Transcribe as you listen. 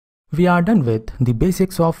we are done with the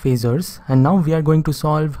basics of phasors, and now we are going to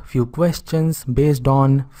solve few questions based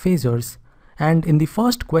on phasors. And in the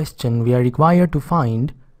first question, we are required to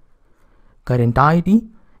find current IT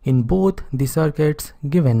in both the circuits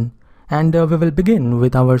given. And we will begin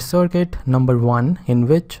with our circuit number 1, in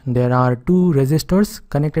which there are two resistors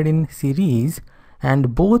connected in series,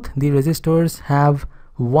 and both the resistors have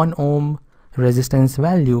 1 ohm resistance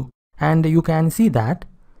value. And you can see that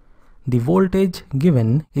the voltage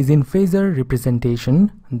given is in phasor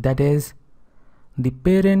representation, that is, the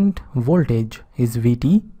parent voltage is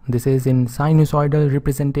Vt. This is in sinusoidal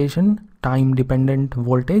representation, time dependent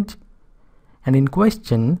voltage. And in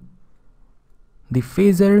question, the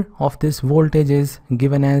phasor of this voltage is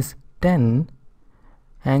given as 10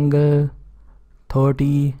 angle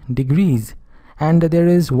 30 degrees. And there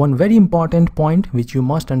is one very important point which you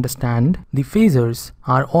must understand. The phasors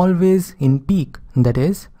are always in peak, that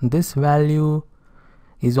is, this value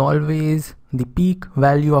is always the peak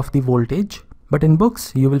value of the voltage. But in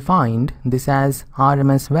books you will find this as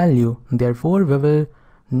RMS value. Therefore we will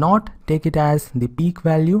not take it as the peak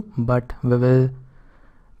value, but we will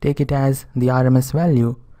take it as the RMS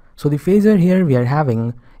value. So the phasor here we are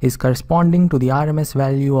having is corresponding to the RMS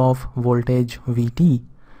value of voltage Vt.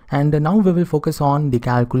 And now we will focus on the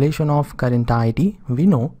calculation of current IT. We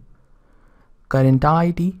know current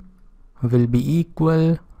IT will be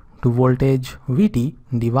equal to voltage Vt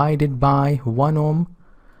divided by 1 ohm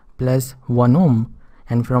plus 1 ohm.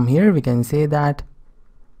 And from here we can say that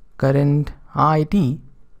current IT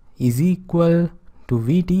is equal to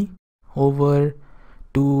Vt over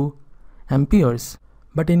 2 amperes.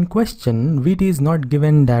 But in question, Vt is not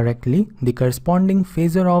given directly. The corresponding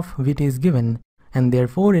phasor of Vt is given. And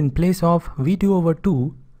therefore in place of V2 over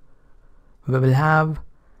 2, we will have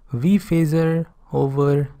V phasor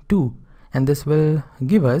over 2, and this will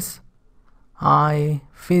give us I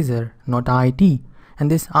phasor, not IT.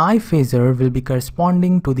 And this I phasor will be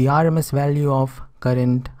corresponding to the RMS value of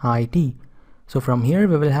current IT. So from here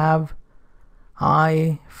we will have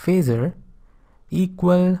I phasor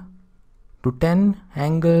equal to 10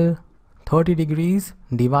 angle 30 degrees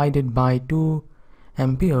divided by 2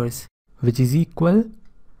 amperes, which is equal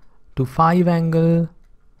to 5 angle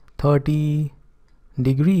 30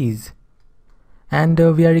 degrees. And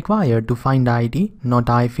we are required to find IT,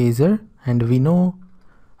 not I phasor, and we know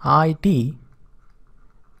IT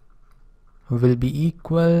will be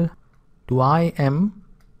equal to Im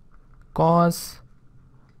cos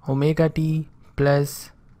omega t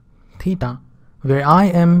plus theta, where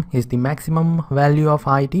Im is the maximum value of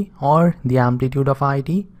IT or the amplitude of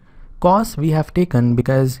IT. Cos we have taken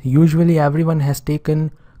because usually everyone has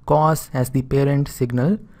taken cos as the parent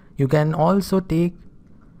signal. You can also take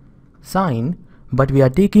sine, but we are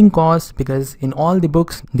taking cos because in all the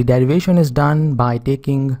books the derivation is done by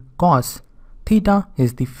taking cos. Theta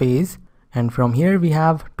is the phase, and from here we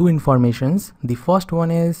have two informations. The first one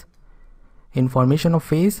is information of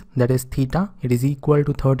phase, that is theta, it is equal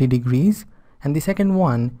to 30 degrees. And the second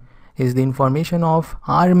one is the information of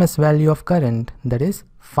RMS value of current, that is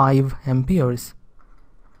 5 amperes.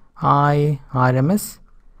 I RMS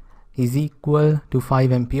is equal to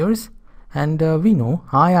 5 amperes, and we know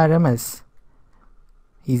I RMS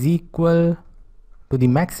is equal to the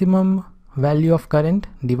maximum value of current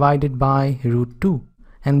divided by root 2,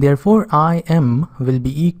 and therefore Im will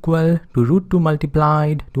be equal to root 2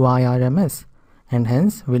 multiplied to I RMS, and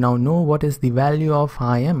hence we now know what is the value of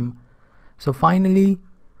Im. So finally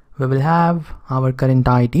we will have our current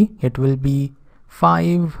IT. It will be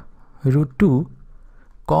 5 root 2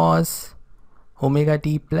 cos omega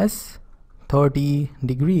t plus 30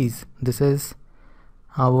 degrees. This is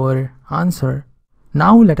our answer.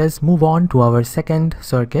 Now let us move on to our second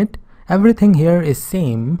circuit. Everything here is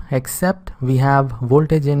same except we have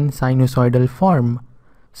voltage in sinusoidal form.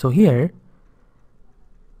 So here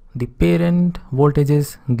the parent voltage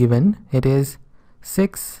is given. It is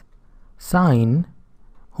 6 sine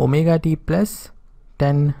omega t plus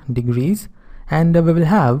 10 degrees, and we will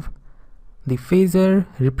have the phasor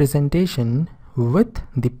representation with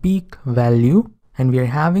the peak value, and we are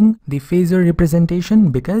having the phasor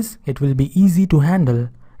representation because it will be easy to handle.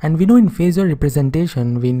 And we know in phasor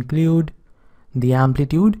representation we include the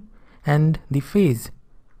amplitude and the phase.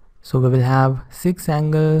 So we will have 6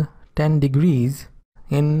 angle 10 degrees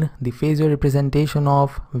in the phasor representation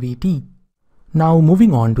of Vt. Now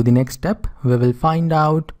moving on to the next step, we will find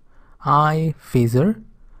out I phasor.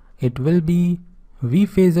 It will be V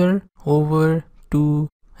phasor over 2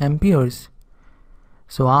 amperes.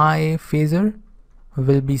 So I phasor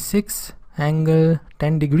will be 6 angle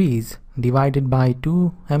 10 degrees divided by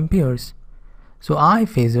 2 amperes. So I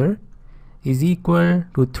phasor is equal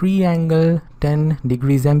to 3 angle 10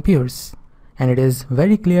 degrees amperes. And it is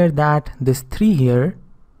very clear that this 3 here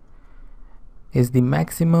is the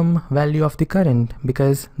maximum value of the current,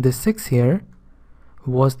 because this 6 here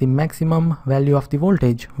was the maximum value of the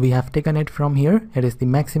voltage. We have taken it from here, it is the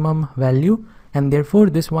maximum value, and therefore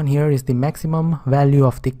this one here is the maximum value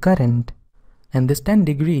of the current. And this 10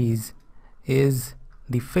 degrees is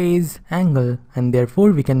the phase angle, and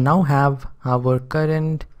therefore we can now have our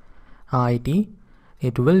current IT.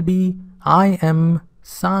 It will be Im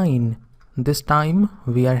sine. This time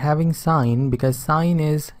we are having sine because sine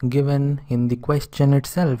is given in the question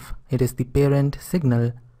itself. It is the parent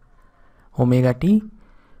signal. Omega t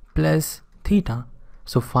plus theta.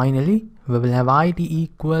 So finally we will have IT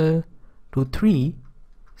equal to 3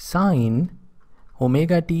 sine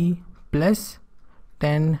omega t plus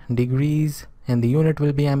 10 degrees, and the unit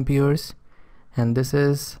will be amperes, and this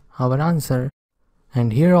is our answer.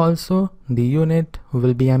 And here also the unit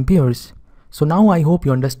will be amperes. So now I hope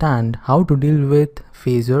you understand how to deal with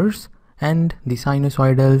phasors and the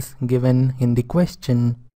sinusoidals given in the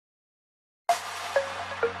question.